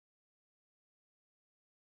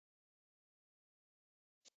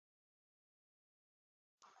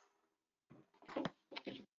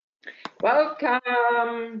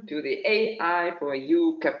Welcome to the AI for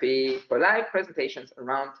You Cafe for live presentations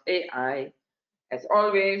around AI. As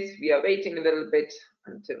always, we are waiting a little bit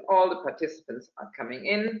until all the participants are coming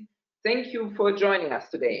in. Thank you for joining us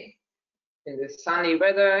today. In this sunny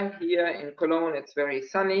weather here in Cologne, it's very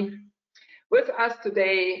sunny. With us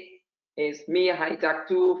today is Mihai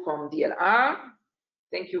Datcu from DLR.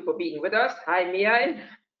 Thank you for being with us. Hi, Mihai.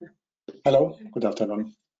 Hello, good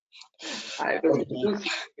afternoon. I will introduce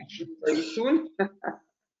you very soon.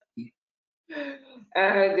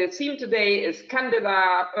 The theme today is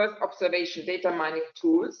CANDELA Earth Observation Data Mining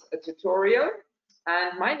Tools, a tutorial.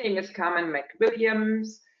 And my name is Carmen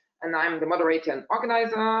McWilliams, and I'm the moderator and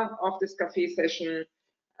organizer of this cafe session.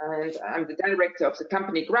 And I'm the director of the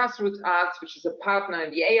company Grassroots Arts, which is a partner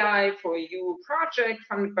in the AI for You project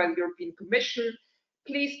funded by the European Commission.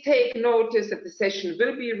 Please take notice that the session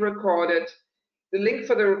will be recorded. The link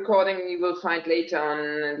for the recording you will find later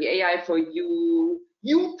on the AI for You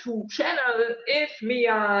YouTube channel if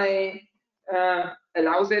Mihai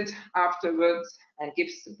allows it afterwards and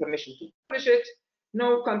gives the permission to publish it.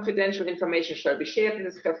 No confidential information shall be shared in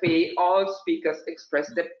this cafe. All speakers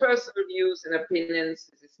express their personal views and opinions.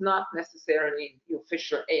 This is not necessarily the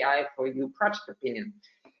official AI for You project opinion.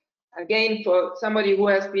 Again, for somebody who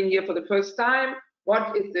has been here for the first time,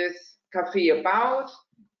 what is this cafe about?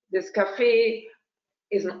 This cafe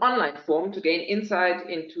is an online forum to gain insight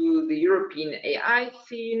into the European AI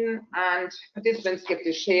scene, and participants get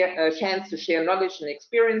to share a chance to share knowledge and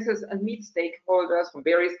experiences and meet stakeholders from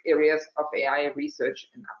various areas of AI research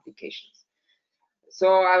and applications. So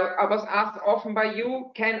I was asked often by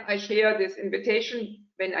you, can I share this invitation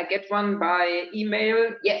when I get one by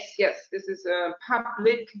email? Yes, this is a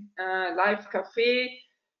public live cafe.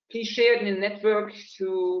 Please share it in a network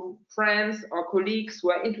to friends or colleagues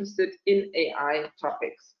who are interested in AI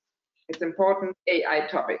topics. It's important AI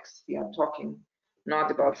topics. We are talking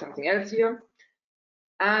not about something else here.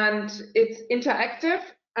 And it's interactive.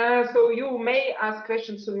 So you may ask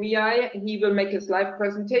questions to Mihai. He will make his live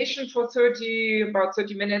presentation for about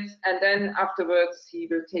 30 minutes. And then afterwards, he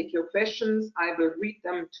will take your questions. I will read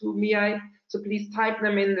them to Mihai. So please type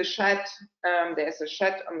them in the chat. There's a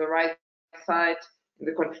chat on the right side.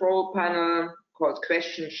 The control panel called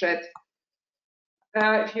question chat.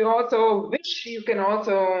 If you also wish, you can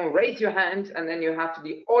also raise your hand, and then you have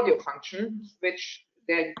the audio function, which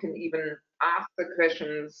there you can even ask the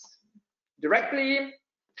questions directly.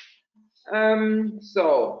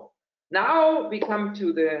 So now we come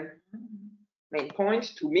to the main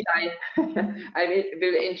point, to Mihai. I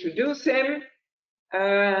will introduce him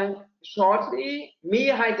shortly.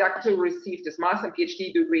 Mihai Datcu received his master and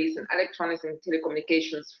PhD degrees in electronics and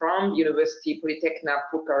telecommunications from University Polytechnic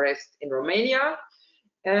Bucharest in Romania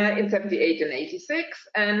in 78 and 86.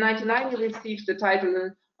 And 99 he received the title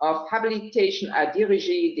of Habilitation à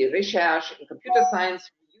diriger des recherches in computer science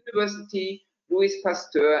from University Louis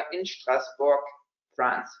Pasteur in Strasbourg,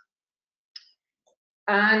 France.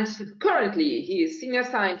 And currently, he is Senior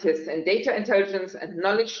Scientist and Data Intelligence and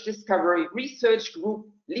Knowledge Discovery Research Group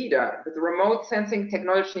Leader with the Remote Sensing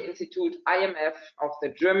Technology Institute, IMF, of the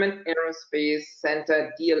German Aerospace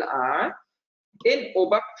Center, DLR, in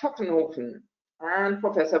Oberpfaffenhofen, and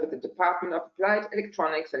Professor with the Department of Applied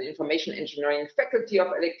Electronics and Information Engineering, Faculty of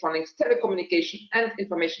Electronics, Telecommunication and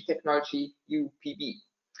Information Technology, UPB.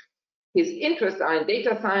 His interests are in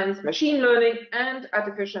data science, machine learning, and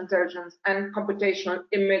artificial intelligence, and computational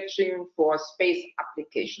imaging for space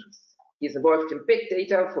applications. He is involved in big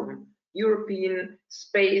data from European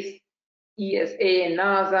space, ESA,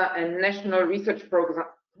 NASA, and national research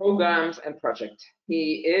programs and projects.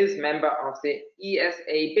 He is member of the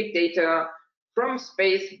ESA Big Data from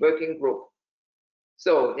Space Working Group.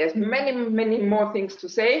 So there's many more things to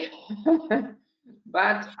say.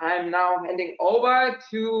 But I'm now handing over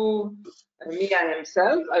to Mihai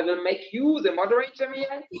himself. I will make you the moderator,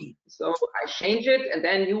 Mihai. So I change it, and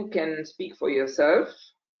then you can speak for yourself.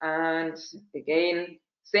 And again,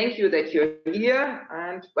 thank you that you're here,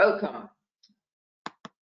 and welcome.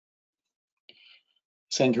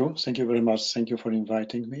 Thank you very much. Thank you for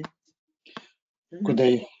inviting me. Good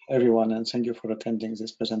day, everyone, and thank you for attending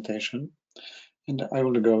this presentation. And I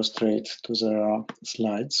will go straight to the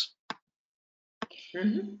slides.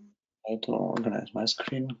 Try to organize my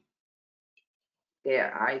screen.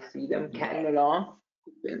 Yeah, I see them. CANDELA.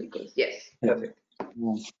 Yes, perfect.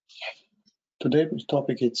 Today's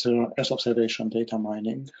topic is Earth observation data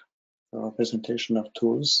mining, presentation of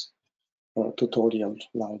tools,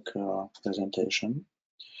 tutorial-like presentation.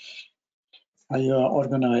 I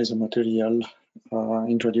organize a material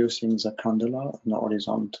introducing the CANDELA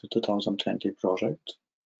Horizon 2020 project.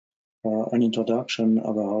 an introduction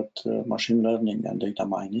about machine learning and data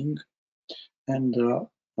mining, and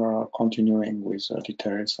continuing with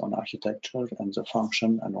details on architecture and the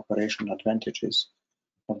function and operation advantages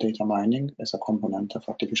of data mining as a component of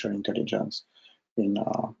artificial intelligence in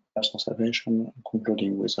Earth observation,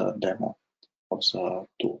 concluding with a demo of the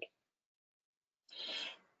tool.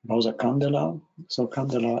 About the CANDELA. So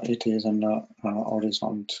CANDELA, it is an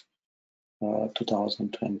Horizon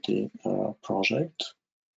 2020 project.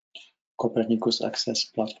 Copernicus Access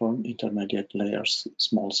Platform Intermediate Layers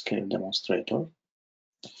Small Scale Demonstrator.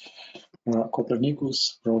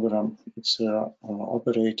 Copernicus program, it's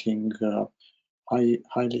operating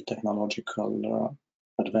highly technological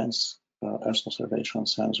advanced Earth observation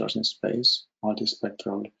sensors in space,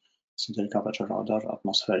 multispectral synthetic aperture radar,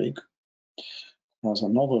 atmospheric. The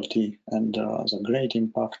novelty and the great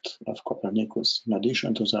impact of Copernicus, in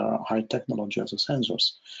addition to the high technology of the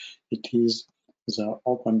sensors, it is the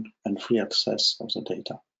open and free access of the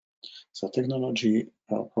data. The technology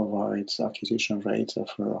provides acquisition rates of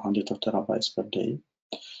hundreds of terabytes per day.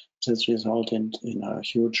 This resulted in a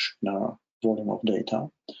huge volume of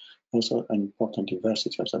data, also an important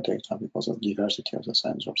diversity of the data because of diversity of the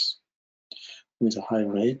sensors. With a high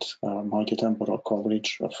rate, multi-temporal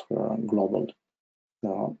coverage of global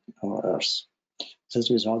Earth. This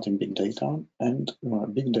results in big data, and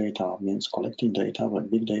big data means collecting data, but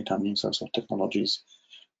big data means also technologies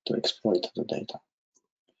to exploit the data.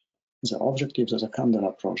 The objectives of the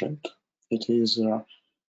CANDELA project, it is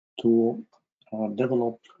to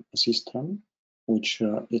develop a system which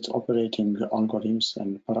is operating algorithms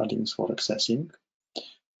and paradigms for accessing,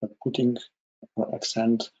 putting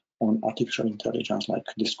accent on artificial intelligence like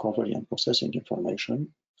discovery and processing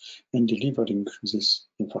information, and delivering this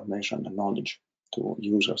information and knowledge to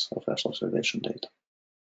users of Earth observation data.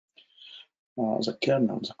 The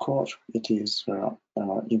kernel, the core, it is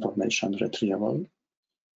information retrieval,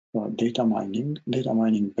 data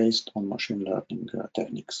mining based on machine learning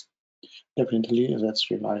techniques. Definitely, that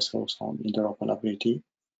relies also on interoperability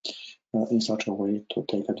in such a way to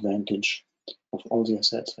take advantage of all the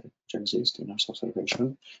assets which exist in Earth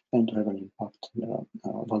observation and to have an impact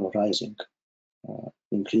valorizing,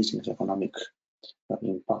 increasing the economic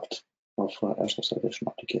impact of Earth observation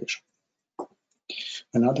application.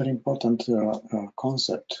 Another important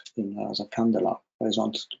concept in the CANDELA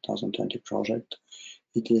Horizon 2020 project,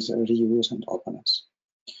 it is reuse and openness.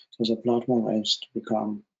 So the platform aims to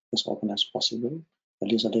become as open as possible. At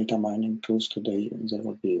least the data mining tools today, they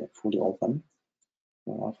will be fully open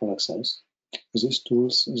for access. These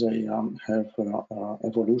tools, they have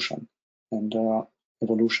evolution, and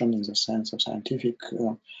evolution in the sense of scientific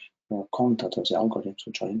content of the algorithms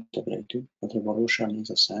which are integrated, but evolution in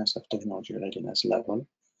the sense of technology readiness level.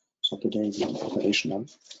 So today being operational.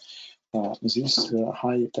 This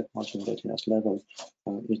high technology readiness level,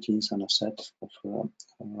 it is an asset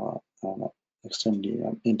of extremely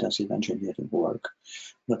intensive engineering work,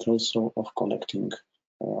 but also of collecting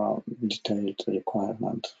detailed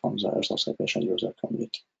requirement from the Earth observation user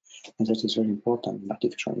community. And that is very important in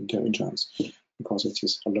artificial intelligence because it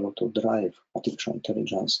is allowed to drive artificial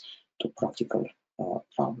intelligence to practical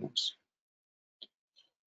problems.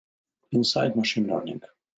 Inside machine learning.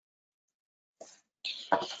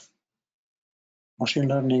 Machine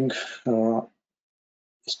learning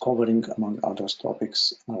is covering, among other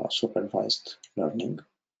topics, supervised learning.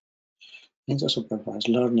 In the supervised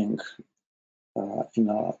learning, in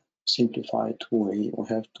a simplified way, we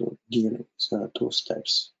have to deal with two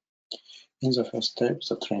steps. In the first step,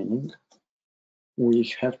 the training,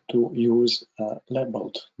 we have to use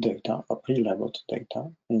labeled data, pre-labeled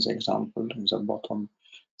data. In the example, in the bottom,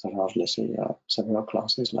 there are, let's say, several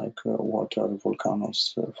classes like water,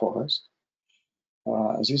 volcanoes, forest.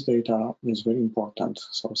 This data is very important.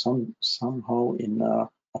 So somehow in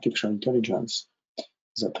artificial intelligence,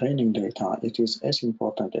 the training data, it is as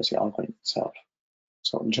important as the algorithm itself.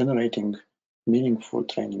 So generating meaningful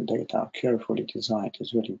training data, carefully designed,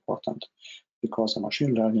 is very important because the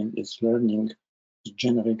machine learning is learning to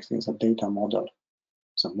generate the data model,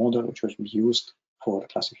 the model which will be used for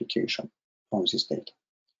classification from this data.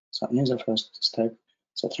 So in the first step,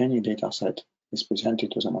 the training data set is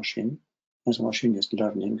presented to the machine, and the machine is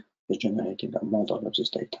learning, is generating a model of this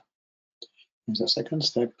data. In the second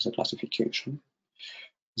step, the classification,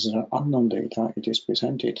 the unknown data, it is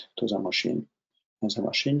presented to the machine, and the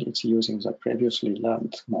machine is using the previously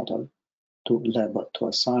learned model to label, to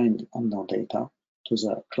assign unknown data to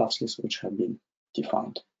the classes which have been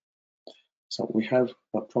defined. So we have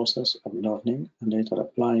a process of learning and later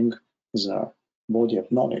applying the body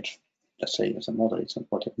of knowledge. Let's say the model is a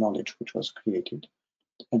body of knowledge which was created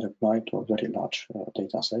and apply to a very large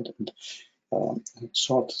data set and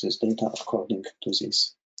sort this data according to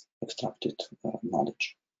this extracted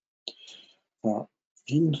knowledge.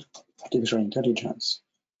 In artificial intelligence,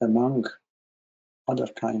 among other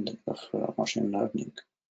kind of machine learning,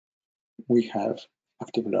 we have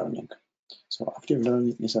active learning. So active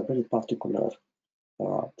learning is a very particular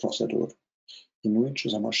procedure in which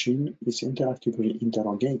the machine is interactively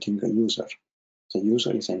interrogating a user. The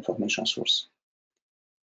user is an information source.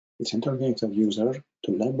 It interrogates the user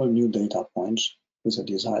to label new data points with a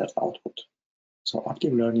desired output. So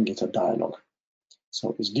active learning is a dialogue.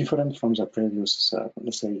 So it's different from the previous,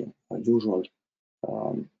 let's say, usual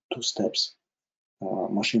two steps,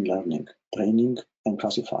 machine learning, training and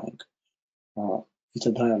classifying. It's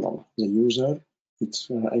a dialogue. The user is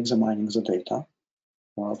examining the data.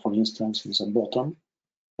 For instance, in the bottom,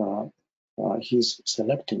 he's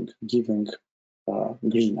selecting, giving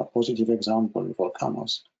green, a positive example,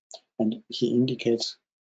 volcanoes, and he indicates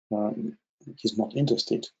he's not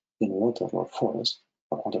interested in water or forest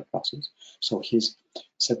or other classes. So he's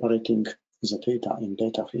separating the data in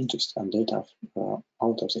data of interest and data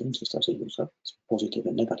out of the interest of the user, so positive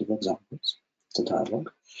and negative examples, the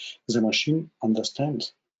dialogue. The machine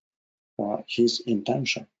understands his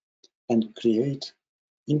intention and creates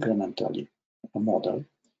incrementally a model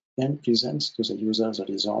and presents to the user the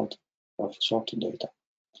result of sorted data.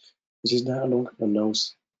 This dialogue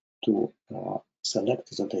allows to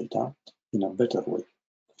select the data in a better way.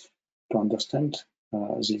 To understand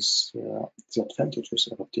the advantages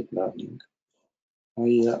of active learning,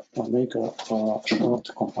 I make a short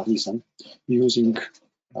comparison using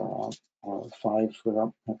 5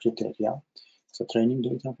 criteria: the training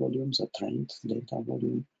data volume, the trained data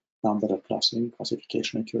volume, number of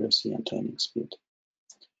classification accuracy, and training speed.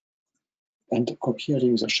 And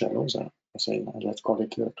comparing the shallows, let's call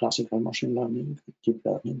it classical machine learning, deep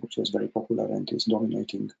learning, which is very popular and is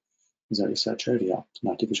dominating the research area in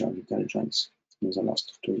artificial intelligence in the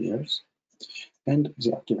last 2 years, and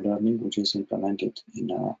the active learning, which is implemented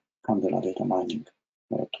in a CANDELA Data Mining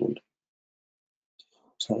tool.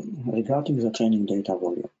 So regarding the training data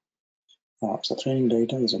volume, the training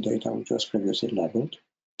data is a data which was previously labeled.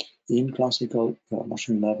 In classical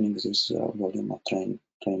machine learning, this volume of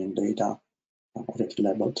training data already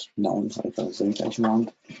labeled, known reference data if you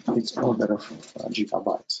want, it's order of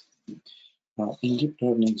gigabytes. In deep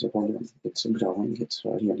learning, the volume it's growing, it's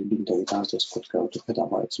really big data, this could go to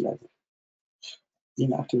petabytes level.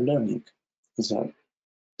 In active learning, the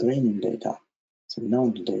training data, the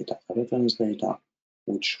known data, the reference data,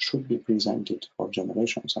 which should be presented for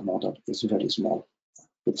generation of a model is very small.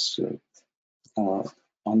 It's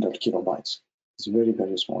under kilobytes. It's very,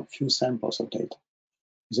 very small, few samples of data.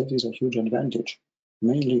 That is a huge advantage,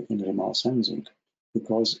 mainly in remote sensing,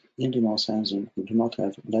 because in remote sensing, we do not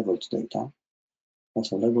have labeled data.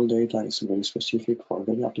 Also, labeled data is very specific for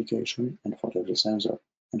every application and for every sensor,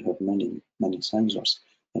 and have many, many sensors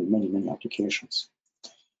and many, many applications.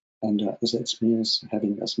 And that means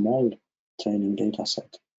having a small training data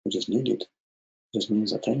set, which is needed. This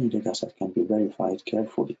means the training data set can be verified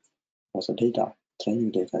carefully, because the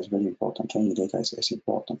training data is very important. Training data is as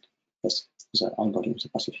important as the algorithm, the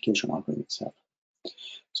classification algorithm itself.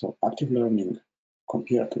 So active learning,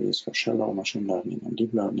 compared to this shallow machine learning and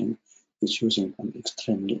deep learning, is using an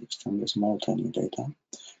extremely small training data.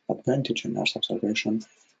 Advantage in Earth observation,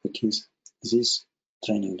 because this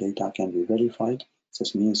training data can be verified.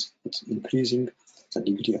 This means it's increasing the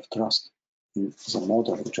degree of trust in the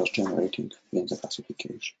model which was generating in the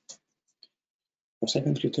classification. The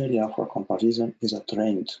second criteria for comparison is a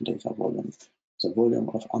trained data volume, the volume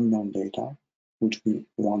of unknown data which we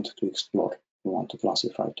want to explore, we want to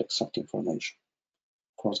classify, to extract information.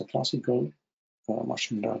 For the classical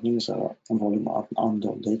machine learning, the volume of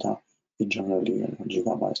unknown data is generally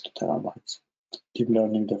gigabytes to terabytes. Deep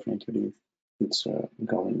learning definitely it's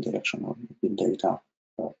going in direction of big data,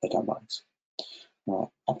 petabytes.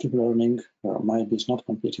 Active learning maybe is not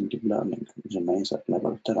competing deep learning, it remains at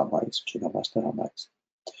level of terabytes, gigabytes, terabytes.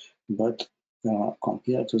 But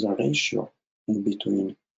compared to the ratio in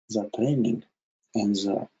between the training and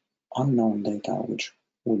the unknown data which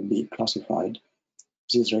will be classified,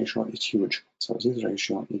 this ratio is huge. So this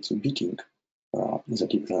ratio is beating the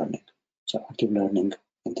deep learning. So active learning,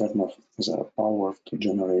 in terms of the power to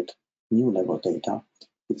generate new level data,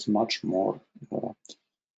 it's much more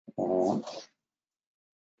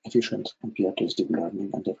efficient compared to deep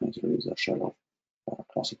learning, and definitely with a shallow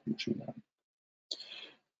classical machine learning.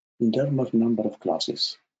 In terms of number of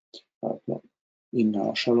classes,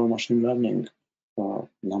 in shallow machine learning,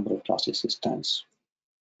 number of classes is tens,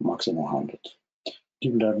 maximum 100.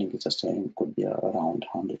 Deep learning is the same, could be around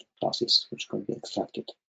 100 classes which could be extracted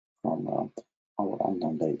from our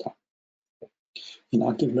unknown data. In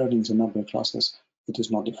active learning, the number of classes, it is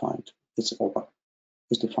not defined, it's open,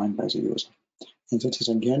 it's defined by the user. And that is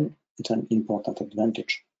again, it's an important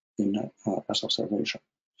advantage in Earth observation.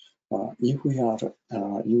 If we are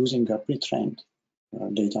using a pre-trained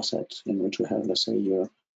data set in which we have, let's say,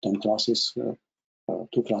 10 classes,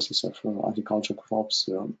 2 classes of agriculture crops,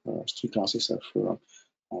 3 classes of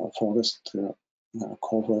forest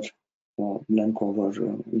cover, land cover,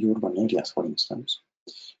 urban areas, for instance.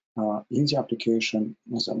 In the application,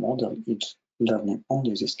 the model is learning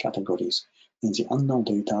only these categories, and the unknown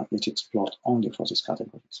data is explored only for these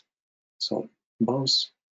categories. So both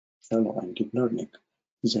shallow and deep learning,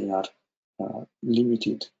 they are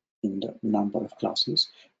limited in the number of classes,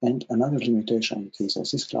 and another limitation is that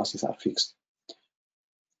these classes are fixed.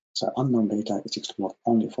 The unknown data is explored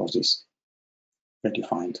only for this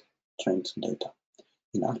predefined trained data.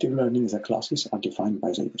 In active learning, the classes are defined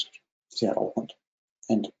by the user. They are opened.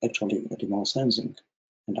 And actually, remote sensing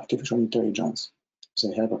and artificial intelligence,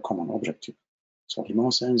 they have a common objective. So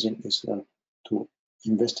remote sensing is to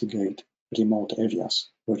investigate remote areas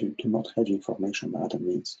where you do not have information by other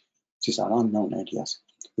means. These are unknown areas.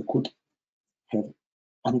 You could have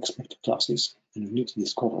unexpected classes, and you need to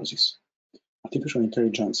discover this. Artificial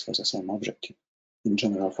intelligence has the same objective. In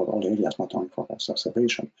general, for all areas, not only for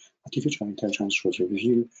observation, artificial intelligence should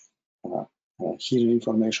reveal hidden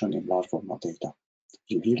information in large volume of data,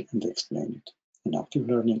 reveal and explain it. And active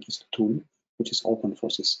learning is a tool which is open for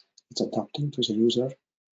this. It's adapting to the user,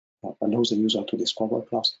 allows the user to discover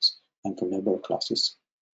classes and to label classes.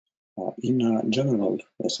 In general,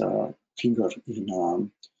 as a figure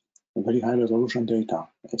in very high resolution data,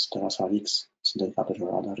 as TerraSAR-X data per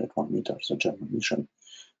radar at 1 meter, the German mission,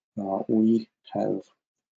 we have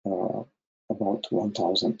about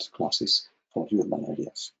 1,000 classes for urban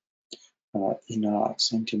areas. In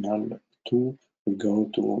Sentinel 2, we go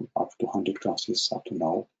to up to 100 classes up to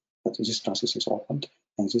now, but this classes is opened,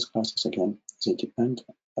 and these classes again, they depend,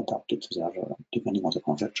 adapted, they are depending on the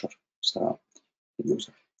conjecture of the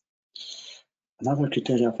user. Another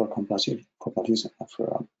criteria for comparison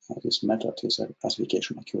of this method is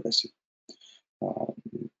classification accuracy.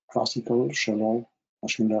 Classical shallow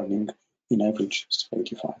machine learning, in average,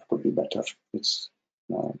 85 could be better. It's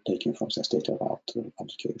taken from the state-of-the-art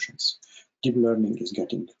applications. Deep learning is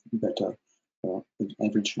getting better, in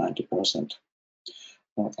average 90%.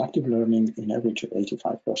 Active learning, in average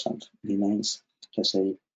 85%, remains, let's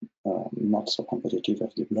say, not so competitive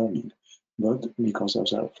as deep learning, but because of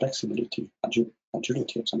the flexibility,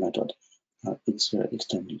 agility of the method, it's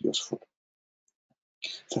extremely useful.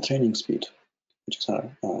 The training speed, which is our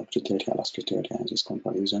last criteria in this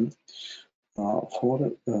comparison.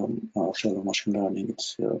 For shallow machine learning,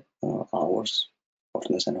 it's hours, or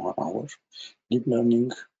less than 1 hour. Deep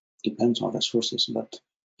learning depends on resources, but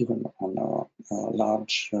even on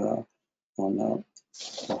large, on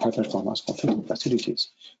high-performance computing facilities,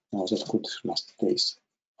 that could last days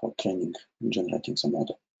for training and generating the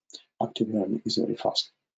model. Active learning is very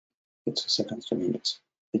fast. It's seconds to minutes.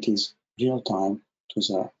 It is real time to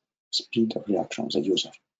the speed of reaction of the user.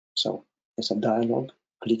 So it's a dialogue,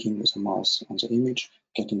 clicking with the mouse on the image,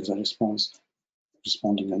 getting the response,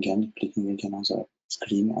 responding again, clicking again on the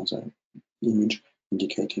screen on the image,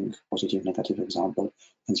 indicating positive, negative example,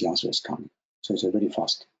 and the answer is coming. So it's very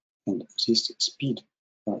fast. And this speed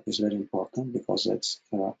is very important because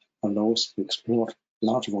that allows to explore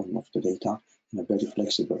large volume of the data in a very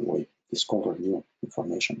flexible way, discover new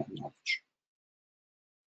information and knowledge.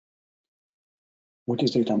 What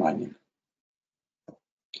is data mining?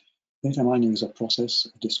 Data mining is a process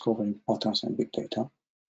of discovering patterns in big data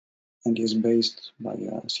and is based by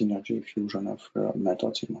a synergy fusion of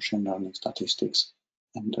methods in machine learning, statistics,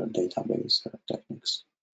 and database techniques.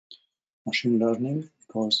 Machine learning,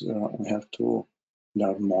 because we have to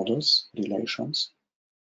learn models, relations.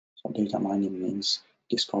 So data mining means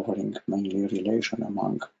discovering mainly relation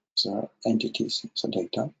among the entities in the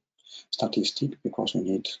data. Statistic, because we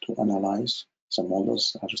need to analyze the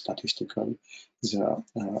models are statistical, the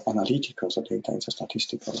analytic of the data is a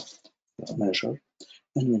statistical measure,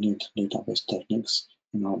 and we need database techniques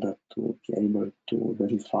in order to be able to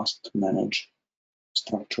very fast manage,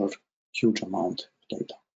 structure huge amount of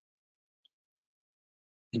data.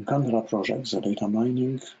 In CANDELA projects, the data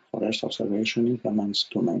mining for Earth observation implements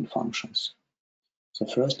 2 main functions. The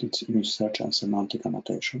first is image search and semantic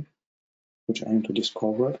annotation, which aim to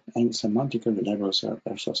discover and semantically label the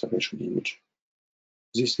Earth observation image.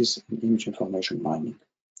 This is an image information mining.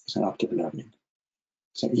 It's an active learning.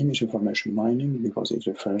 It's an image information mining because it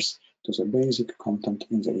refers to the basic content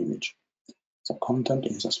in the image. The content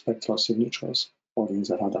in the spectral signatures or in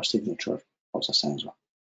the radar signature of the sensor.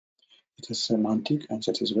 It is semantic, and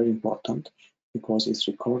that is very important because it's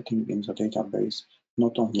recording in the database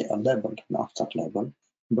not only a label, an abstract label,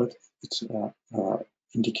 but it's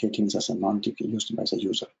indicating the semantic used by the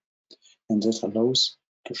user. And this allows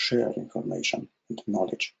to share information and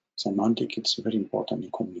knowledge. Semantic is very important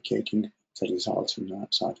in communicating the results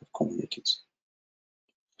inside of communities.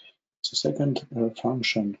 The second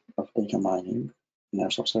function of data mining in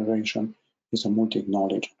Earth observation is a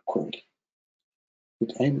multi-knowledge query.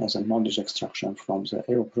 It aims at a knowledge extraction from the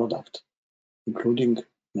EO product, including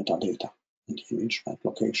metadata and image like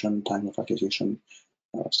location, time of acquisition,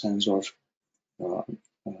 sensor,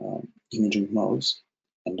 imaging modes,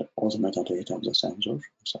 and all the metadata of the sensor,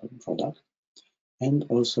 sorry, product, and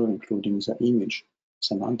also including the image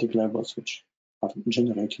semantic labels which are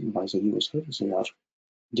generated by the user. They are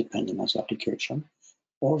depending on the application,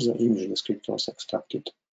 or the image descriptors extracted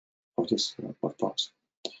for this purpose.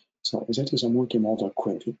 So that is a multimodal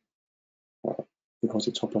query because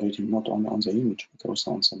it's operating not only on the image, but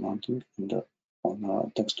also on semantic and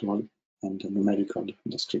on textual and numerical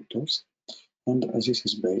descriptors. And this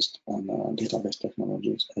is based on database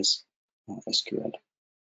technologies as SQL.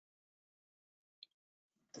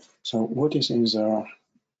 So what is in the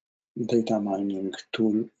data mining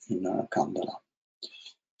tool in CANDELA?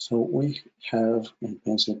 So we have in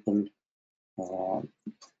principle a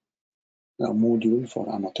module for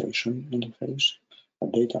annotation interface, a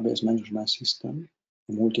database management system,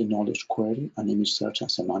 a multi-knowledge query, an image search and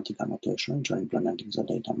semantic annotation, which are implementing the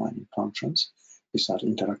data mining functions. These are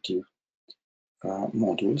interactive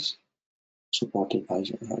modules supported by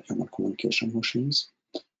human communication machines.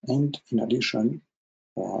 And in addition,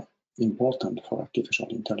 important for artificial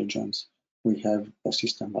intelligence, we have a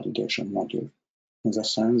system validation module, in the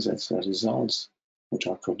sense that the results which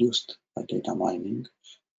are produced by data mining,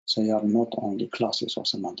 they are not only classes or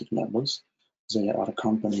semantic labels, they are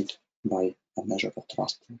accompanied by a measure of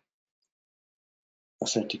trust, a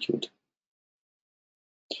certitude.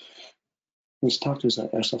 We start with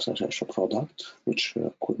the Earth observation product, which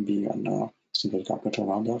could be a synthetic aperture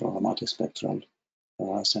radar or a multispectral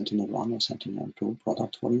Sentinel 1 or Sentinel 2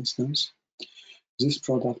 product, for instance. This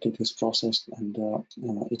product, it is processed and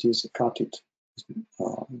it is cutted,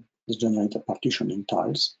 is generated partitioning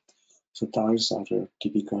tiles. So tiles are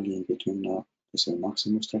typically in between, let's say,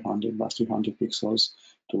 maximum 300 by 300 pixels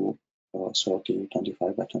to 30,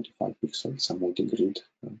 25 by 25 pixels, a multi-grid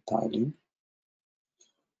tiling.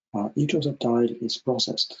 Each of the tile is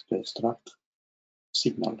processed to extract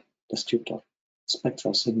signal, descriptor,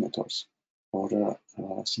 spectral signatures, or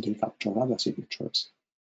synthetic aperture radar signatures,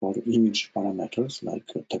 or image parameters like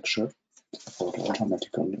texture or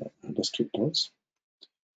geometrical descriptors.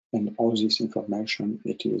 And all this information,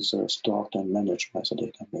 it is stored and managed by the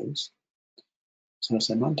database. So the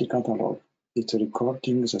semantic catalog, it's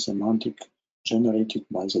recording the semantic generated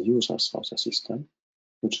by the users of the system,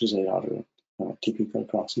 which they are typical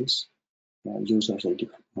classes. Users,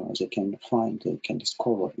 they can find, they can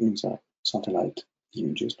discover in the satellite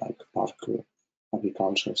images like park,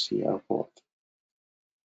 agriculture, sea, airport.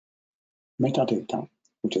 Metadata,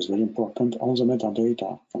 which is very important, all the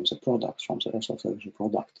metadata from the product, from the Earth observation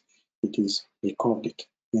product, it is recorded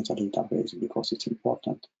in the database because it's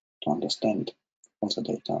important to understand all the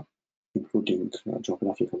data, including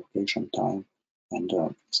geographic location, time,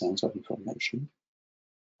 and sensor information.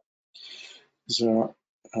 The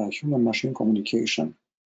human-machine communication,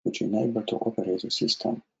 which enable to operate the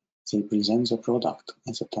system, they present the product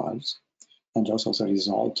and the tiles, and also the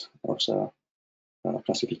result of the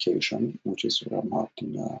classification, which is marked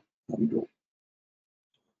in blue.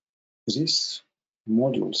 These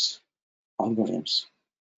modules, algorithms,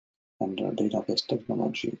 and database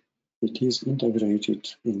technology, it is integrated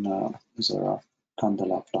in the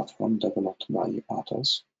CANDELA platform developed by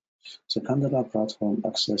others. The CANDELA platform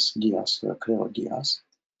accesses GIAs, Creo GIAs,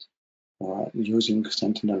 using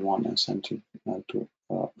Sentinel 1 and Sentinel 2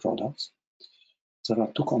 products. There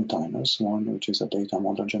are two containers, one which is a data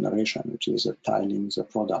model generation, which is tiling the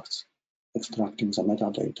products, extracting the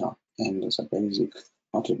metadata and the basic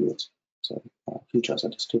attributes, the features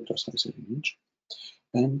and descriptors of the image.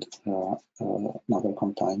 And another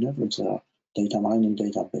container with a data mining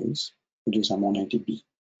database, which is a MongoDB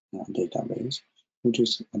database, which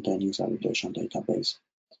is containing the validation database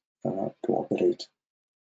to operate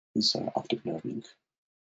with active learning.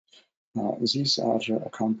 These are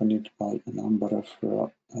accompanied by a number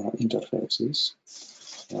of interfaces,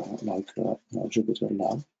 like Jupyter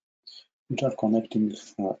Lab, which are connecting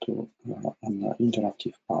to an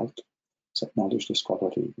interactive part. the knowledge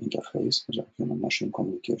discovery interface, the human-machine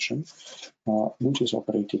communication, which is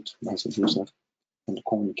operated by the user and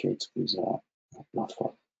communicates with the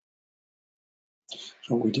platform.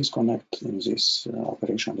 So we disconnect in this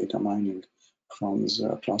operation data mining from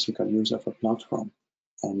the classical use of a platform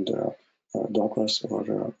and Dockers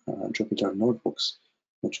or Jupyter notebooks,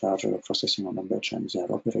 which are processing on a batch and they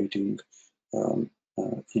are operating with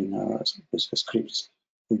the scripts.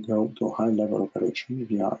 We go to high-level operation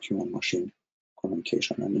via human-machine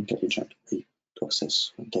communication and intelligent way to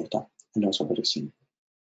access data, and also very simple.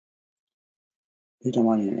 Data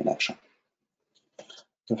mining in action.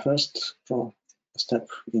 The first step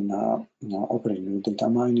in operating with data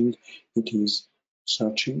mining, it is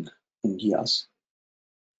searching in DIAS,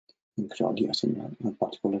 in CREO-DIAS in a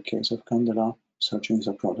particular case of Candela, searching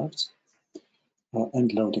the products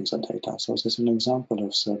and loading the data. So this is an example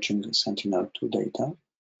of searching Sentinel-2 data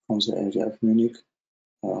from the area of Munich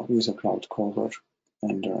with a cloud cover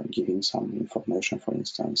and giving some information, for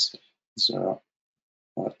instance, the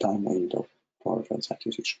time window for the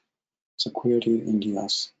acquisition. The query in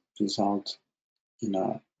DIAS result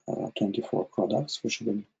in 24 products which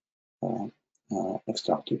will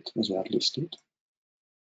extracted, they are listed.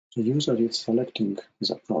 The user is selecting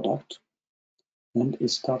the product and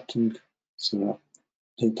is starting the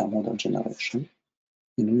data model generation,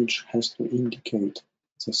 in which has to indicate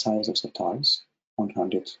the size of the tiles,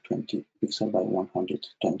 120 pixels by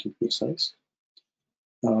 120 pixels.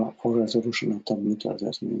 For resolution of 10 meters,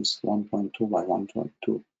 that means 1.2 by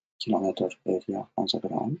 1.2 kilometer area on the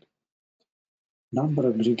ground. Number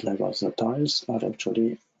of grid levels. The tiles are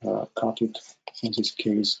actually cut in this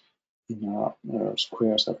case in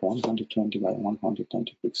squares of 120 by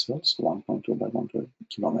 120 pixels, 1.2 by 1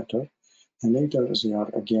 kilometer, and later they are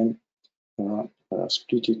again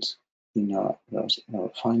split it in a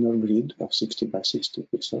finer grid of 60 by 60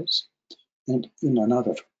 pixels, and in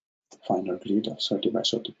another finer grid of 30 by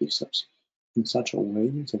 30 pixels, in such a way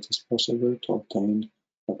that it's possible to obtain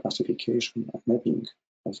a classification of mapping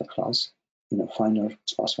of the class in a finer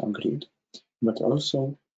spatial grid, but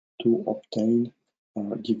also to obtain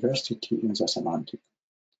diversity in the semantic.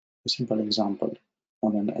 A simple example,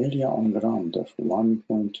 on an area on ground of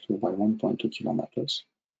 1.2 by 1.2 kilometers,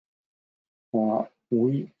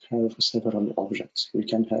 we have several objects. We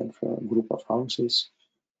can have a group of houses,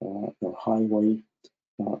 a highway,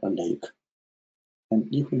 a lake. And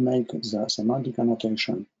if we make the semantic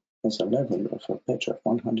annotation as a level of a patch of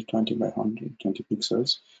 120 by 120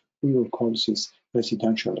 pixels, we will call this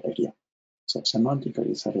residential area. So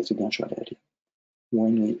semantically, it's a residential area.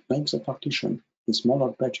 When we make the partition in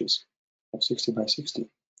smaller patches of 60 by 60,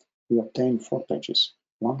 we obtain 4 patches.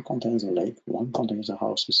 One contains a lake, one contains the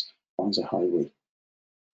houses, one the highway.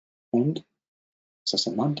 And the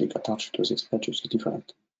semantic attached to these patches is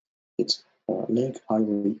different. It's lake,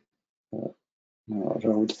 highway,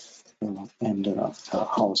 road, and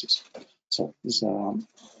houses. So the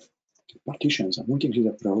partitions, the multi-grid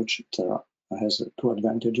approach, has 2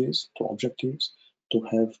 advantages, 2 objectives: to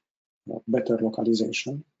have better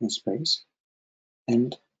localization in space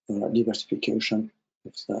and diversification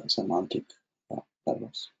of the semantic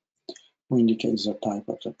levels. We indicate the type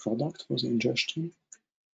of the product for the ingestion.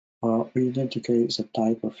 We indicate the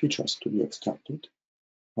type of features to be extracted.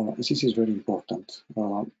 This is very important.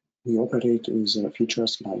 We operate with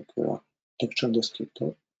features like texture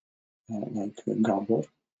descriptor, like Gabor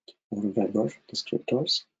or Weber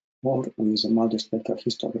descriptors, or with multispectral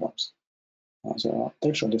histograms. The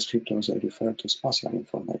texture descriptors they refer to spatial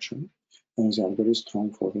information, and they are very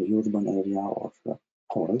strong for the urban area or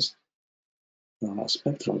forest.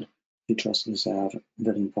 Spectral features they are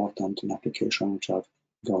very important in applications which are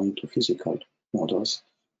going to physical models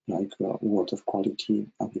like water quality,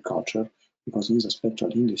 agriculture, because in the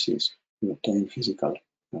spectral indices we obtain physical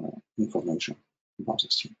information about the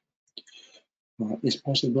scene. It's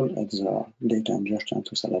possible at the data ingestion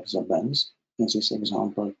to select the bands. In this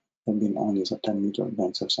example, have been only the 10-meter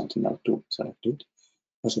bands of Sentinel-2 selected,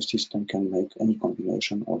 but the system can make any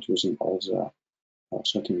combination of using all the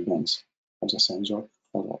 13 bands of the sensor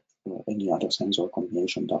or any other sensor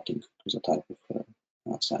combination adapting to the type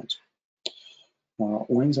of sensor.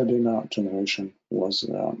 When the data generation was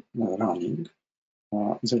running,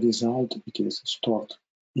 the result it is stored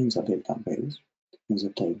in the database, in the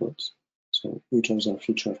tables. So each of the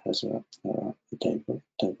feature has a table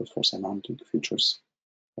for semantic features,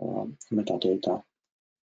 metadata,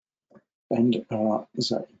 and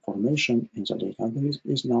the information in the database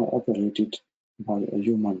is now operated by a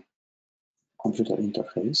human computer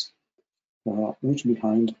interface, which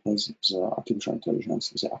behind has the artificial intelligence,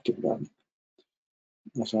 the active learning.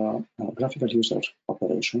 the graphical user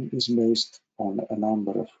operation is based on a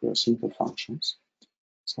number of simple functions.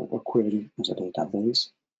 So a query as a database,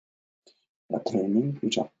 a training,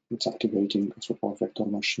 which it's activating a support vector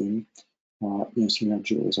machine in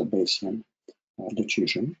synergy with a Bayesian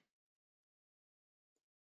decision.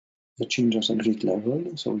 The changes a grid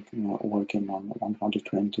level, so we can working on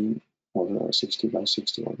 120 or 60 by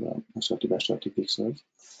 60 or 30 by 30 pixels.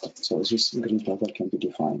 So this grid level can be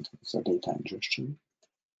defined as a data ingestion.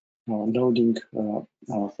 Loading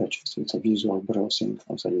patches, it's a visual browsing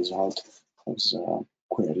of the result of the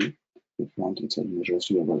query. If you want, it's a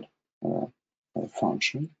retrieval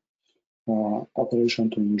function. Operation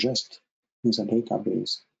to ingest in the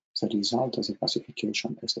database the result as a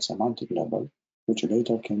classification as a semantic level, which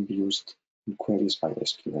later can be used in queries by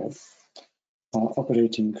SQL.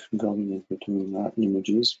 Operating going in between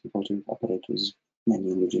images, because we operate with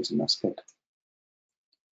many images in a spec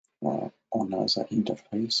on the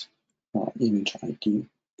interface, image ID,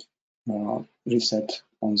 reset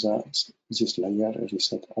on this layer,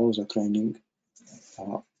 reset all the training,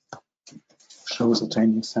 show the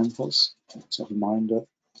training samples, it's a reminder,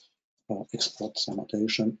 export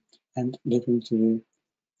annotation, and definitely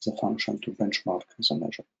the function to benchmark the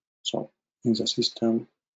measure. So in the system,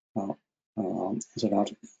 there are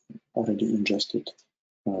already ingested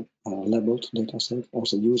labeled dataset, or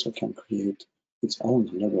the user can create its own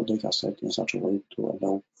labeled dataset in such a way to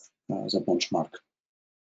allow the benchmark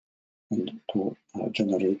and to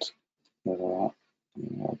generate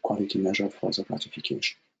quality measure for the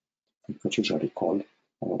classification, which usually called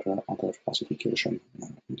or other classification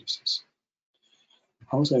indices.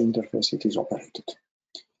 How the interface it is operated?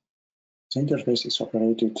 The interface is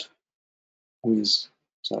operated with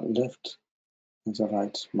the left and the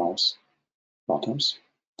right mouse buttons.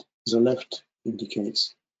 The left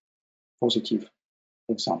indicates positive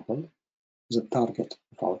example, the target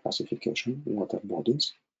of our classification, water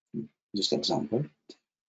bodies, this example,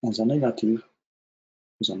 and the negative,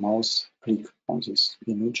 the mouse click on this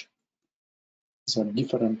image, the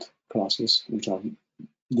different classes which are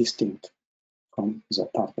distinct from the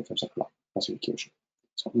target of the classification.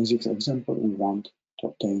 So in this example, we want to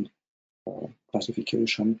obtain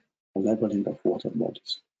classification or labeling of water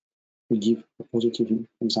bodies. We give a positive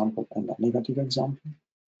example and a negative example,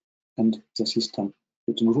 and the system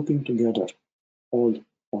is grouping together all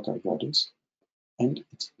water bodies, and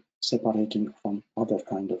it's separating from other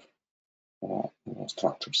kind of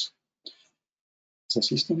structures. The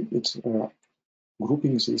system is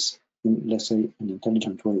grouping this in, let's say, an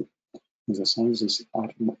intelligent way, in the sense these are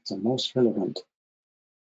the most relevant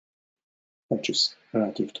patches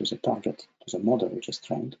relative to the target, to the model which is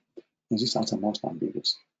trained, and these are the most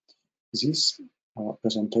ambiguous. This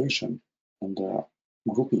presentation and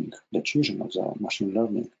grouping, the choosing of the machine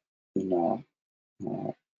learning in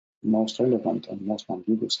most relevant and most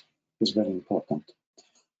ambiguous is very important.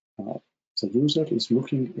 The user is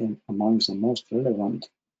looking in among the most relevant,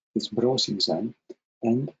 is browsing them,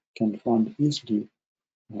 and can find easily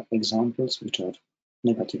examples which are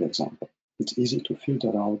negative examples. It's easy to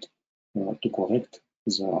filter out to correct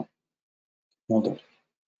the model.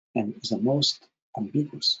 And the most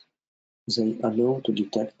ambiguous, they allow to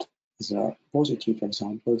detect the positive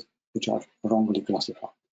examples which are wrongly classified.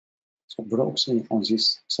 So browsing on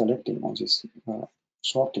this, selecting on this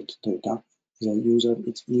sorted data, the user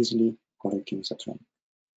is easily correcting the training.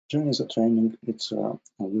 During the training, it's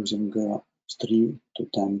using 3 to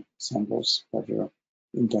 10 samples per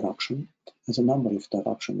interaction. And the number of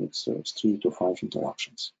interactions, it's 3 to 5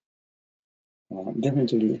 interactions.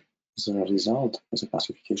 Definitely, the result of the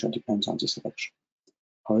classification depends on the selection.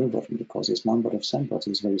 However, because this number of samples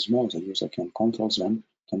is very small, the user can control them,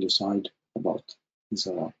 can decide about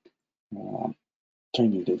the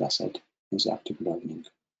training data set in the active learning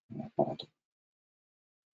paradigm.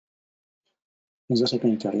 In the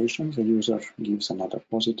second iteration, the user gives another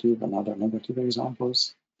positive, another negative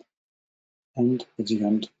examples, and at the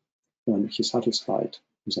end, when he's satisfied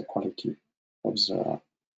with the quality of the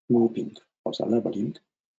grouping of the labeling,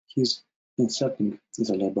 he's inserting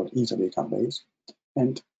the label in the database,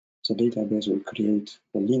 and the database will create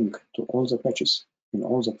a link to all the patches in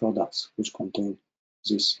all the products which contain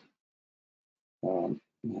this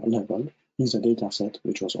label in the dataset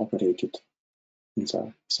which was operated in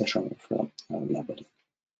the session of labeling.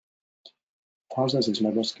 Further, these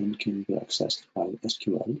labels can be accessed by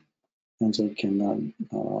SQL, and they can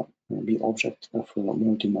be object of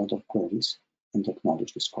multimodal queries and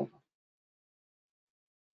knowledge discovery.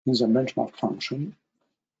 In the benchmark function,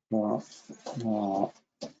 for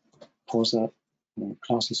the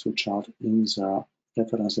classes which are in the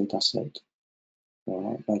reference data set,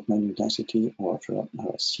 like main intensity or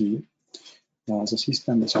C, the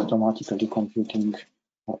system is automatically computing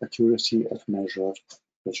accuracy of measured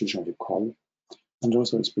precision recall, and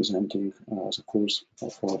also is presenting the course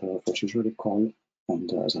for precision recall and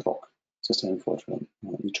the log. It's the same for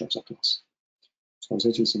each of the class. So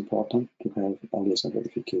that is important to have always a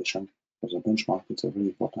verification of the benchmark. It's a very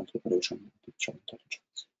important operation in artificial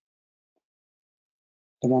intelligence.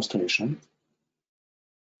 Demonstration.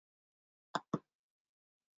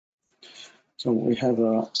 So we have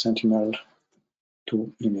a Sentinel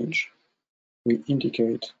 2 image. We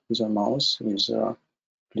indicate with a mouse with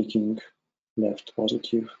clicking left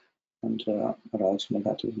positive and right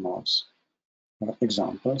negative mouse.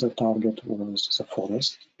 Example, the target was the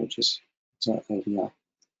forest, which is the area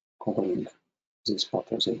covering this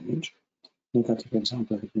part of the image. Negative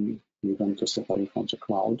example has been given to separate from the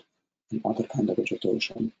cloud and other kind of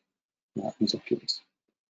vegetation in the fields.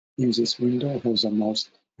 In this window, I have the most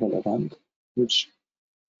relevant, which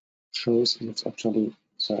shows that actually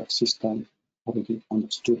the system already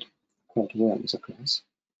understood quite well the class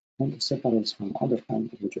and separates from other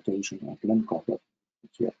kind of vegetation like land cover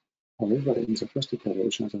here. However, in the first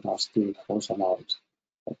iteration, there are still false alarms,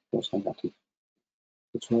 like false negative.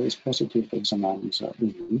 That's why it's positive to examine the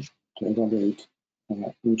image to evaluate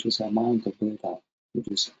which is the amount of data which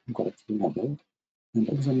is incorrectly labeled, and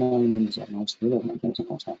examine the most relevant and the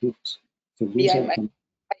most ambiguous. So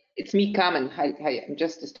it's me, Carmen. Hi, I'm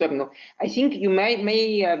just disturbing you. I think you may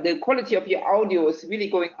the quality of your audio is really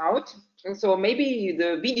going out. And so maybe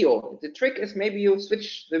the video, the trick is maybe you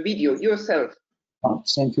switch the video yourself.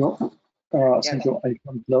 Thank you. Thank you. I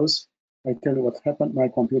come close. I tell you what happened. My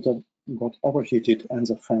computer got overheated and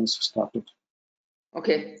the fans started.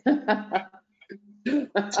 Okay.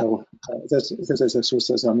 So this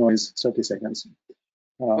is a noise, 30 seconds.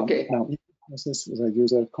 Okay. Now, in the process, the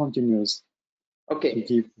user continues to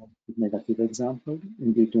give a negative example.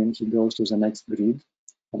 In between, he goes to the next grid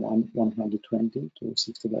from 120 to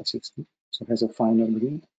 60 by 60. So has a final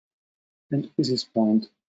grid. And at this point,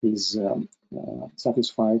 is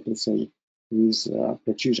satisfied, let's say, with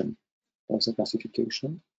precision of the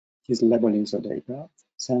classification. He's labeling the data,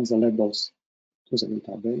 sends the labels to the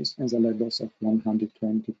database, and the labels of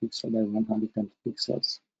 120 pixels by 120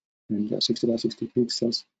 pixels and 60 by 60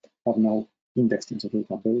 pixels are now indexed in the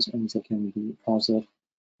database, and they can be further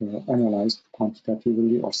analyzed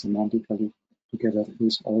quantitatively or semantically together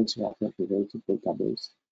with all the other related database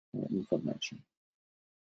information.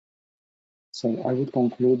 So I would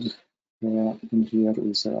conclude in here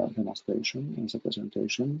with a demonstration and the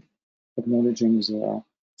presentation, acknowledging the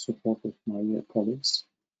support of my colleagues,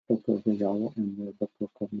 Dr. Vegao and Dr.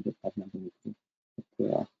 Cornelius Dimitri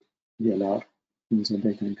at DLR in the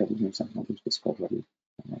Data Intelligence and Knowledge Discovery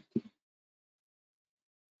team.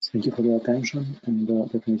 Thank you for your attention, and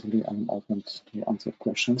definitely I'm open to answer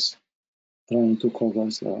questions, trying to cover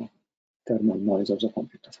the thermal noise of the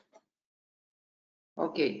computer.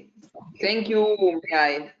 Okay, thank you,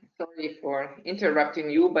 Mihai. Sorry for interrupting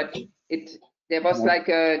you, but there was like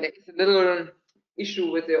there is a little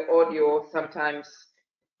issue with the audio sometimes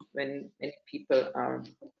when many people are at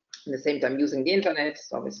the same time using the internet.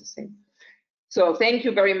 It's always the same. So thank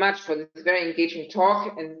you very much for this very engaging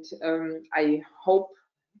talk, and I hope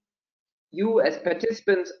you as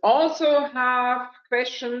participants also have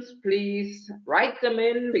questions. Please write them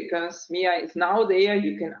in, because Mihai is now there.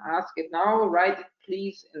 You can ask it now. Write it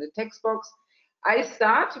please in the text box. I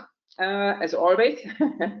start as always.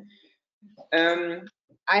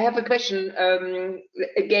 I have a question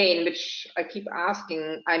again, which I keep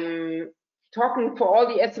asking. I'm talking for all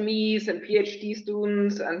the SMEs and PhD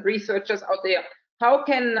students and researchers out there. How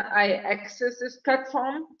can I access this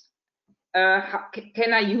platform?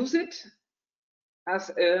 Can I use it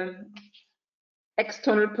as an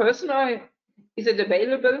external person, or is it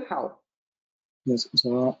available? How? Yes,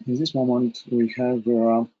 so in this moment we have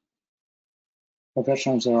a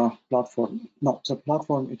version of the platform. No, the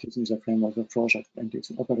platform, it is in the framework of the project and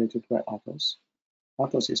it's operated by Athos.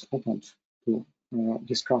 Athos is open to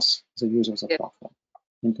discuss the use of the platform.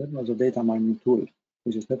 In terms of the data mining tool,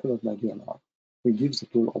 which is developed by DLR, we give the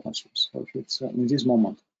tool open source. So if it's in this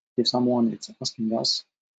moment, if someone is asking us,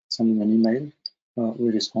 sending an email, we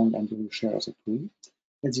respond and we will share the tool.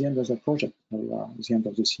 At the end of the project, at the end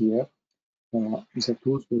of this year, the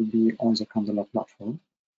tools will be on the Candela platform.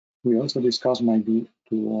 We also discuss maybe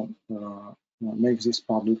to make this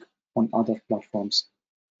public on other platforms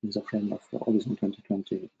in the frame of Horizon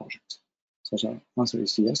 2020 projects. So the answer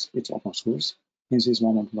is yes, it's open source. In this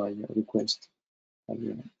moment, by request by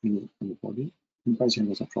anybody, and by the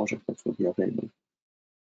end of the project, that will be available.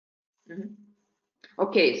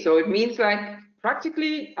 Okay, so it means like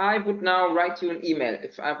practically, I would now write you an email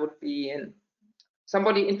if I would be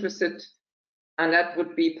somebody interested, and that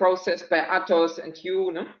would be processed by Atos and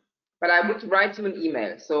you, no? But I would write you an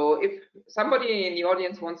email. So if somebody in the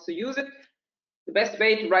audience wants to use it, the best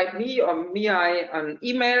way to write me or Mihai an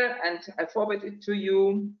email and I forward it to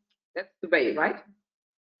you. That's the way, right?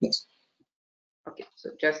 Yes. Okay, so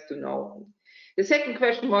just to know. The second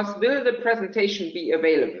question was, will the presentation be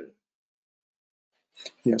available?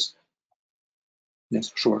 Yes.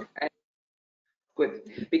 Yes, sure. Good,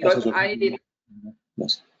 because I did.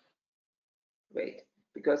 Yes. Wait,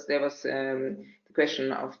 because there was the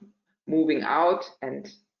question of moving out, and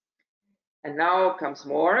now comes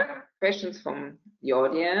more questions from the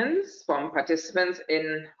audience, from participants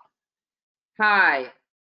in. Hi,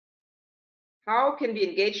 how can we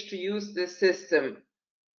engage to use this system?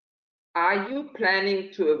 Are you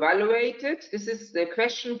planning to evaluate it? This is the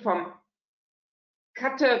question from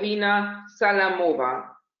Katerina Salamova.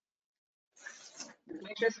 The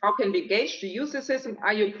question is, how can we engage to use the system?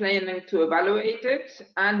 Are you planning to evaluate it?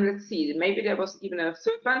 And let's see, maybe there was even a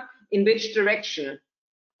third one. In which direction?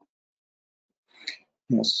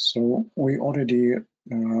 Yes, so we already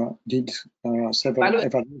did several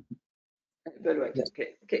evaluations. Evaluate. Yes.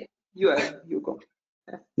 Okay. You go.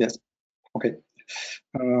 Yes. Okay.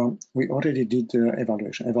 We already did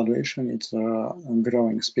evaluation. Evaluation, it's a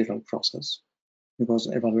growing spiral process, because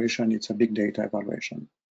evaluation, it's a big data evaluation.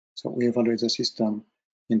 So we evaluate the system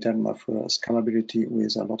in terms of scalability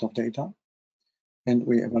with a lot of data, and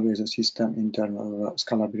we evaluate the system in terms of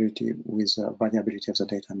scalability with variability of the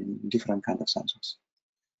data in different kind of sensors.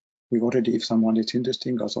 We already, if someone is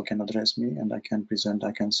interesting, also can address me and I can present,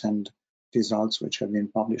 I can send results which have been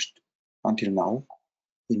published until now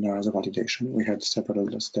in the validation. We had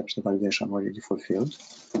several steps of validation already fulfilled.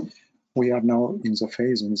 We are now in the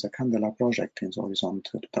phase, in the CANDELA project, in the Horizon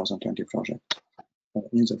 2020 project,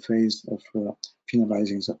 in the phase of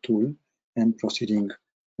finalizing the tool and proceeding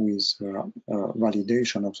with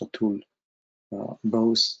validation of the tool,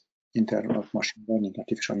 both in terms of machine learning,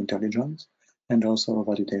 artificial intelligence, and also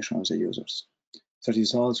validation of the users. The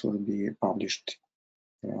results will be published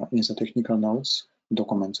in the technical notes,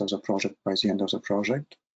 documents of the project by the end of the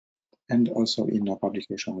project, and also in a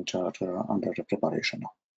publication which are under preparation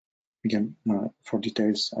now. Again, for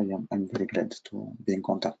details, I'm very glad to be in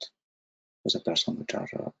contact with the person which are.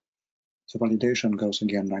 The validation goes,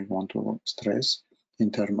 again, I want to stress, in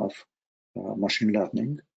terms of machine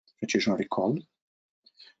learning, precision recall,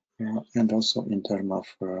 and also in terms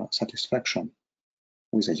of satisfaction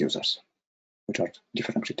with the users, which are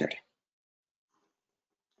different criteria.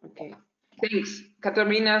 Okay, thanks.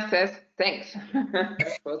 Katarina says thanks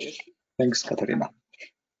for this. Thanks, Katarina.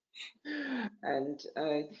 And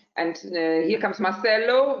here comes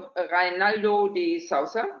Marcelo Reinaldo de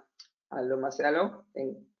Sousa. Hello, Marcelo.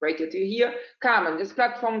 Great that you're here. Carmen, this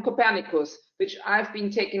platform Copernicus, which I've been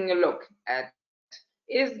taking a look at,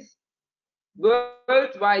 is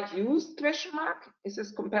worldwide used? Question mark. Is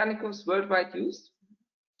this Copernicus worldwide used?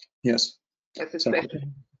 Yes. That's his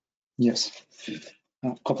question. Yes.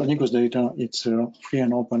 Copernicus data, it's free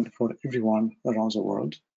and open for everyone around the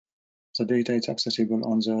world. The data is accessible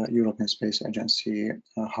on the European Space Agency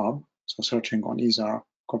hub. So searching on ESA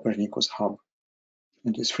Copernicus hub,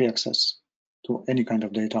 and it's free access to any kind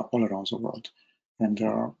of data all around the world. And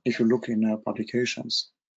if you look in publications,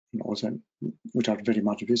 also, which are very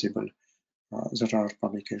much visible, there are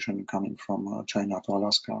publications coming from China to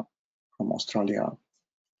Alaska, from Australia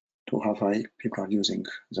to Hawaii. People are using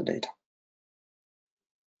the data.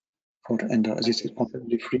 And this is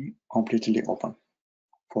completely free, completely open.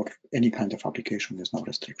 For any kind of application, there's no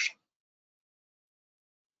restriction.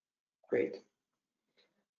 Great.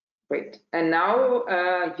 Great. And now,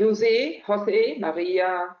 Jose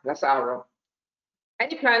Maria Lazaro.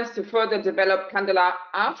 Any plans to further develop CANDELA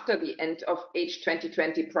after the end of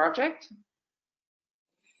H2020 project?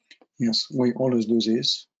 Yes, we always do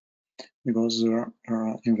this because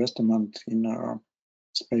investment in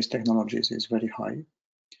space technologies is very high.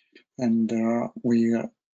 And we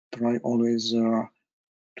try always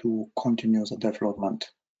to continue the development.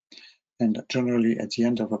 And generally, at the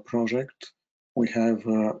end of a project, we have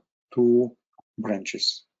two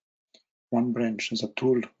branches. One branch, the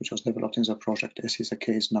tool which was developed in the project, as is the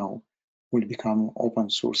case now, will become open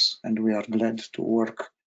source. And we are glad to work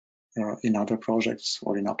in other projects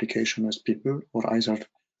or in application with people, or either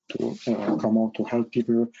to promote, to help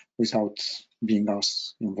people without being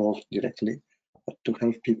us involved directly, but to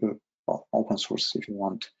help people, open source if you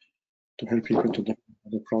want, to help people to develop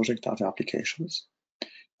the project, other applications.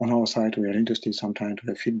 On our side, we are interested sometimes to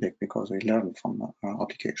have feedback because we learn from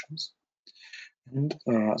applications. And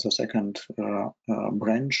the second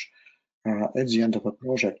branch, at the end of a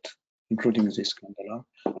project, including this CANDELA,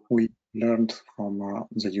 we learned from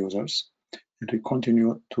the users, and we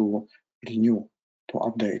continue to renew, to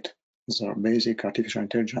update the basic artificial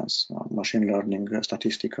intelligence, machine learning,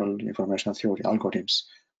 statistical information theory algorithms,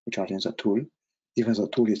 which are in the tool, even the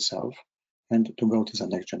tool itself, and to go to the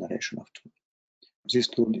next generation of tool. This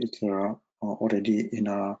tool is already in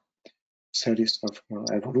a series of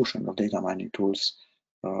evolution of data mining tools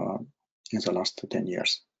in the last 10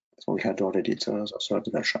 years. So we had already the third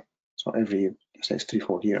version. So every, say,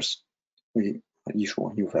 3-4 years, we issue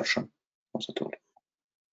a new version of the tool.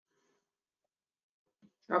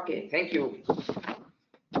 Okay, thank you.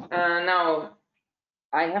 Now,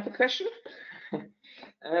 I have a question.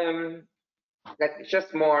 Like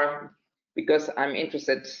just more because I'm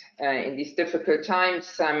interested in these difficult times.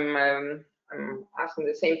 I'm asking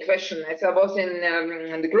the same question. As I was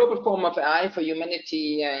in the Global Forum of AI for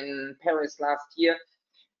Humanity in Paris last year,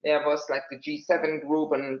 there was like the G7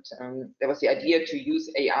 group, and there was the idea to use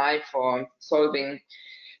AI for solving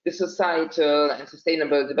the societal and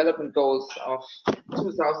sustainable development goals of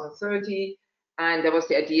 2030. And there was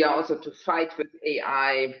the idea also to fight with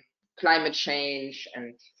AI climate change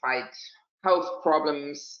and fight health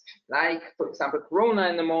problems like, for example, Corona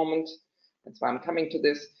in the moment. That's why I'm coming to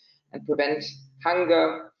this, and prevent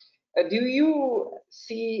hunger. Do you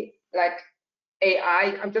see like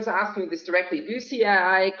AI, I'm just asking this directly, do you see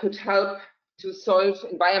AI could help to solve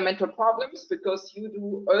environmental problems because you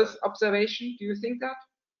do Earth observation? Do you think that?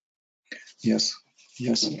 Yes,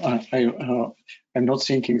 yes, I'm not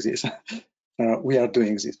thinking this. We are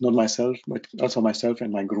doing this, not myself, but also myself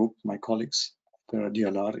and my group, my colleagues, the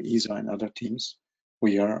DLR, ESA, and other teams.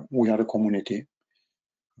 We are a community.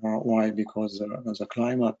 Why? Because the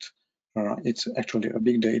climate, it's actually a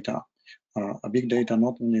big data. A big data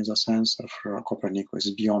not only in the sense of Copernicus,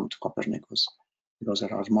 it's beyond Copernicus, because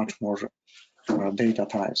there are much more data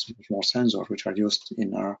types, much more sensors which are used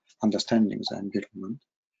in understanding the environment.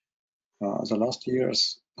 The last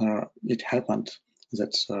years, it happened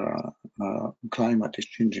that climate is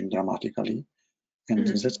changing dramatically, and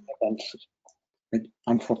that's happened,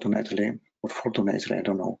 unfortunately, or fortunately, I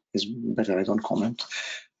don't know, it's better I don't comment,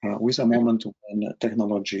 with a moment when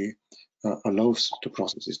technology allows to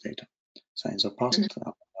process this data. So in the past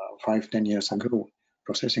 5-10 years ago,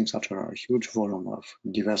 processing such a huge volume of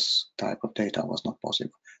diverse type of data was not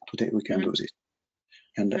possible. Today we can do this,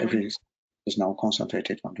 and everything is now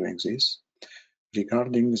concentrated on doing this.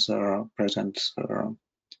 Regarding the present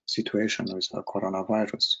situation with the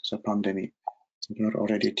coronavirus, the pandemic, there are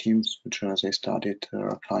already teams which they studied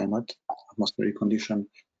climate, atmospheric condition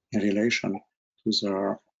in relation to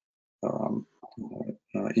the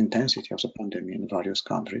intensity of the pandemic in various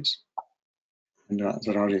countries. And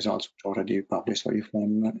there are results which are already published. So if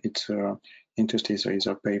one is interested, there is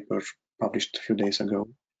a paper published a few days ago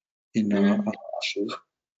in archive.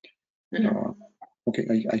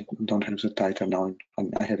 Okay, I don't have the title now.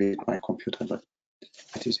 I have it on my computer, but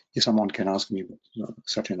it is, if someone can ask me,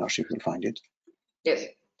 search in archive, you'll find it. Yes.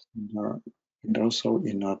 And also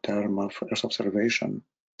in a term of Earth observation,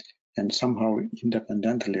 and somehow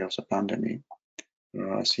independently of the pandemic,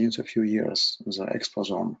 since a few years, the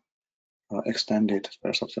exposome extended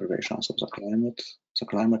Earth observations of the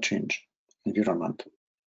climate change environment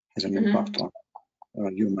has an impact on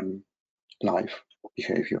human life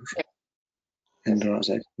behavior. And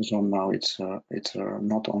the exposome now it's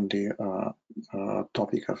not only a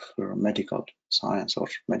topic of medical science or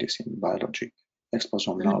medicine, biology.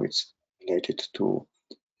 Exposome now it's related to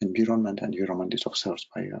environment, and environment is observed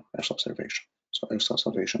by Earth observation. So Earth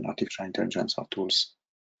observation, artificial intelligence are tools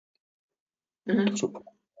to support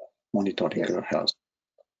monitoring health.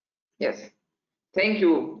 Yes, thank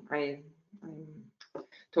you. I'm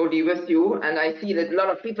totally with you, and I see that a lot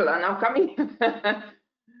of people are now coming.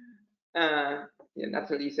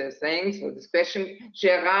 Natalie says thanks for this question.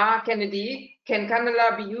 Gerard Kennedy, can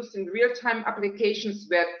CANDELA be used in real-time applications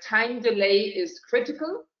where time delay is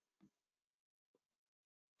critical?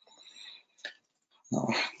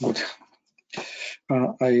 Good.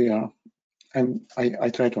 I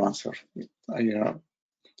try to answer.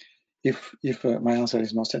 If my answer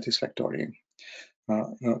is not satisfactory,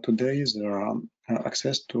 today's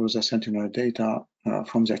access to the Sentinel data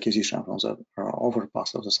from the acquisition, from the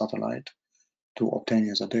overpass of the satellite to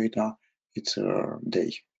obtaining the data, it's a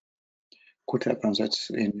day. Could happen that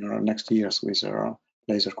in next years with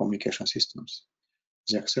laser communication systems,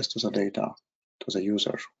 the access to the data to the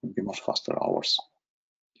user will be much faster, hours.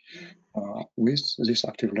 With this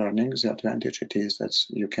active learning, the advantage it is that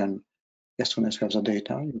you can, as soon as you have the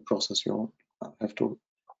data, you process, you have to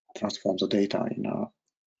transform the data in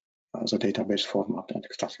the database format and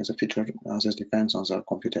extracting the feature. This depends on the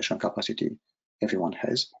computation capacity everyone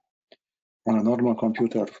has. On a normal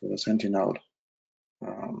computer for the Sentinel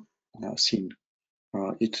scene,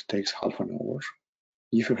 it takes half an hour.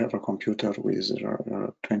 If you have a computer with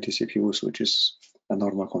 20 CPUs, which is a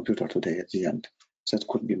normal computer today at the end, that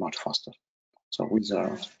could be much faster. So with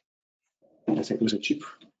let's say with a cheap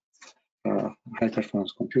high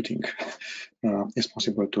performance computing, it's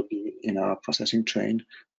possible to be in a processing chain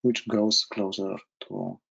which goes closer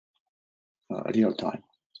to real time.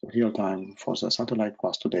 So real time for the satellite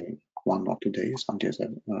bus today, 1 or 2 days until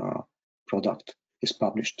the product is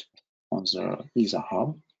published on the ESA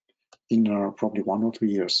hub. In probably 1 or 2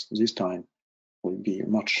 years, this time will be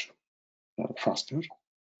much faster.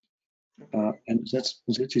 And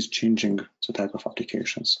that is changing the type of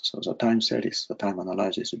applications. So the time series, the time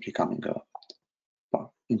analysis is becoming a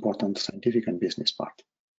important scientific and business part.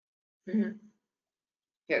 Mm-hmm.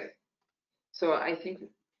 Yes. So I think,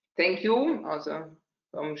 thank you also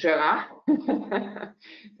from Gerard.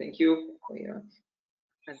 Thank you for your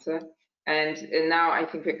answer. And now I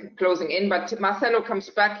think we're closing in, but Marcelo comes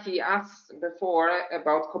back. He asked before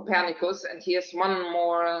about Copernicus, and he has one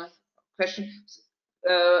more question.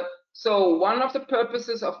 So one of the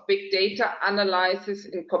purposes of big data analysis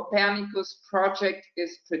in Copernicus project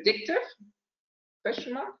is predictive?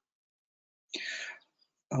 Question mark?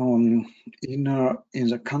 In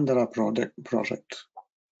the CANDELA project,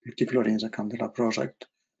 particularly in the CANDELA project,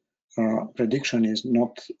 prediction is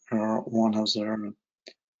not one of the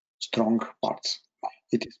strong parts.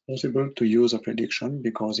 It is possible to use a prediction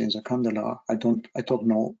because in the CANDELA, I don't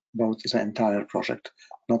know about the entire project,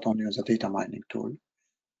 not only as a data mining tool.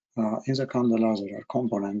 In the CANDELA, there are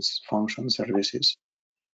components, functions, services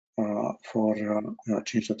for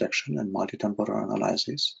change detection and multi-temporal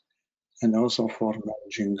analysis, and also for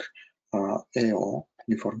merging AO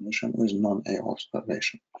information with non-AO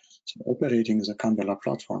observation. So operating the CANDELA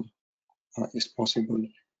platform is possible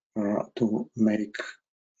to make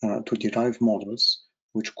to derive models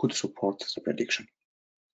which could support the prediction.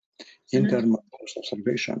 In terms of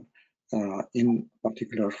observation, in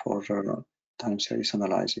particular for time series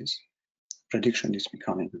analysis, prediction is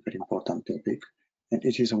becoming a very important topic, and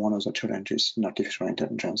it is one of the challenges in artificial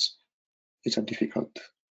intelligence. It's a difficult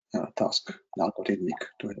task, algorithmic,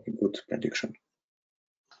 to have a good prediction.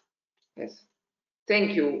 Yes,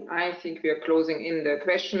 thank you. I think we are closing in the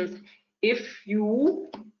questions. If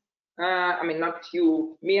you, I mean, not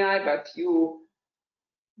you, Mihai, but you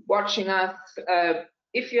watching us,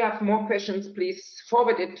 if you have more questions, please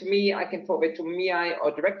forward it to me. I can forward it to Mihai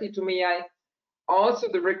or directly to Mihai. Also,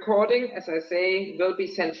 the recording, as I say, will be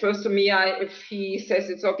sent first to Mihai. If he says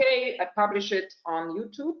it's okay, I publish it on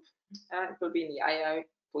YouTube. It will be in the AI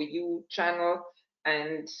for You channel.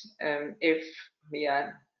 And if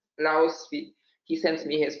Mihai allows, he sends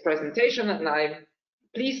me his presentation, and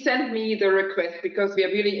please send me the request because we are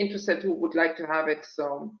really interested who would like to have it.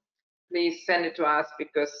 So please send it to us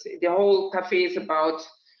because the whole cafe is about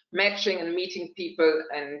matching and meeting people,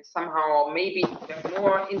 and somehow maybe have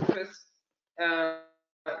more interest.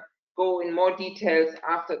 Go in more details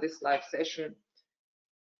after this live session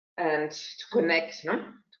and to connect, to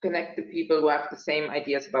connect the people who have the same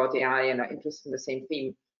ideas about AI and are interested in the same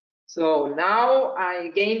theme. So now I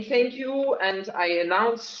again thank you, and I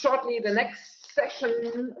announce shortly the next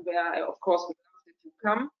session where I of course would love you to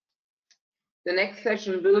come. The next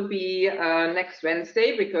session will be next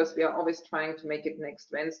Wednesday because we are always trying to make it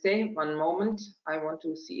next Wednesday. One moment, I want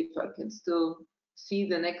to see if I can still see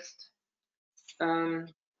the next.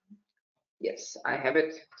 Yes, I have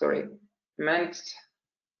it. Sorry, meant.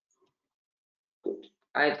 Good.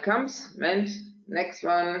 It comes. Meant. Next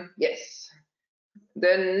one. Yes.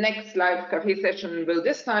 The next live cafe session will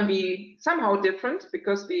this time be somehow different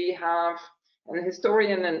because we have an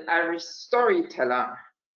historian and Irish storyteller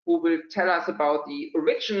who will tell us about the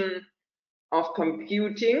origin of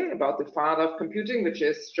computing, about the father of computing, which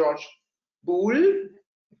is George Boole,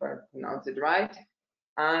 if I pronounce it right,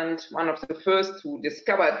 and one of the first who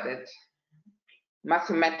discovered that maths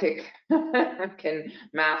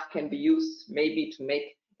can be used maybe to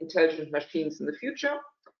make intelligent machines in the future.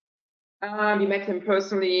 We met him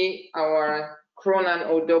personally, our Cronan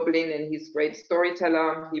O'Doblin, and he's a great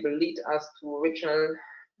storyteller. He will lead us to original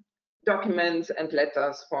documents and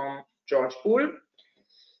letters from George Boole.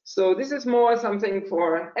 So this is more something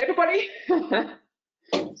for everybody.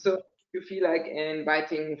 So if you feel like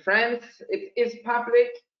inviting friends, it is public,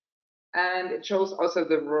 and it shows also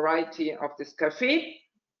the variety of this cafe.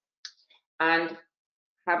 And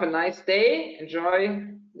have a nice day. Enjoy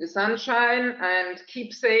the sunshine and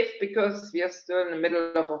keep safe, because we are still in the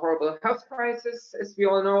middle of a horrible health crisis, as we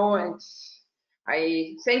all know. And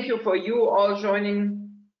I thank you for you all joining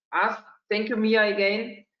us. Thank you, Mihai,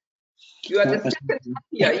 again. You are the second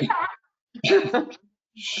here. Yeah.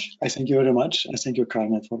 I thank you very much. I thank you,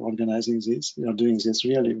 Carmen, for organizing this. You are doing this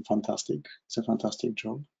really fantastic. It's a fantastic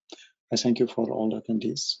job. I thank you for all the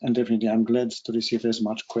attendees, and definitely I'm glad to receive as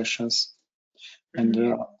much questions. And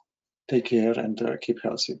take care and keep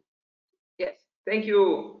healthy. Yes, thank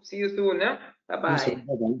you. See you soon. Bye-bye.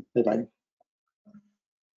 Bye-bye. Bye-bye.